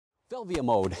Velvia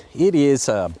mode. It is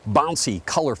a bouncy,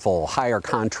 colorful, higher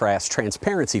contrast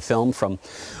transparency film from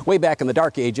way back in the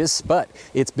dark ages, but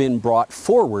it's been brought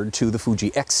forward to the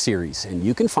Fuji X series, and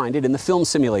you can find it in the film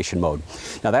simulation mode.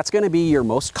 Now that's going to be your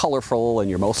most colorful and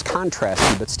your most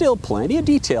contrasty, but still plenty of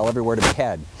detail everywhere to be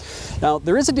had. Now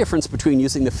there is a difference between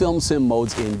using the film sim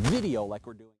modes in video like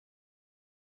we're doing.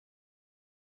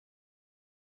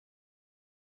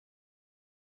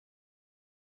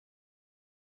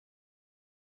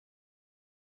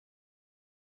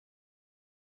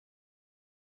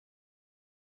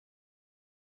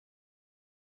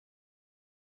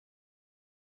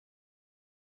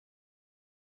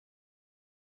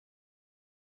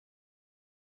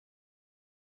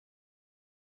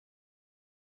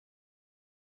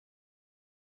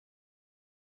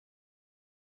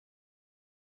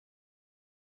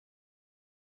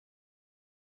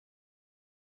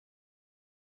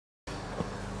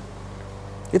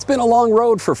 It's been a long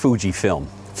road for Fujifilm.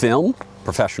 Film,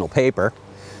 professional paper,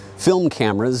 film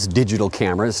cameras, digital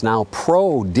cameras, now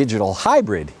pro digital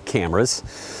hybrid cameras.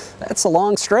 That's a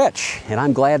long stretch, and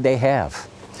I'm glad they have.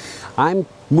 I'm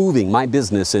moving my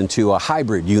business into a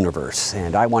hybrid universe,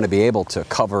 and I want to be able to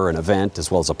cover an event as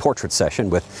well as a portrait session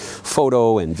with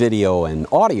photo and video and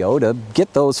audio to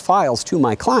get those files to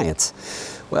my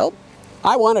clients. Well,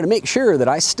 I wanted to make sure that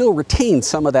I still retain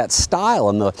some of that style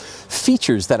and the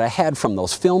features that I had from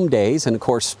those film days and of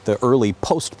course the early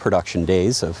post-production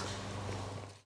days of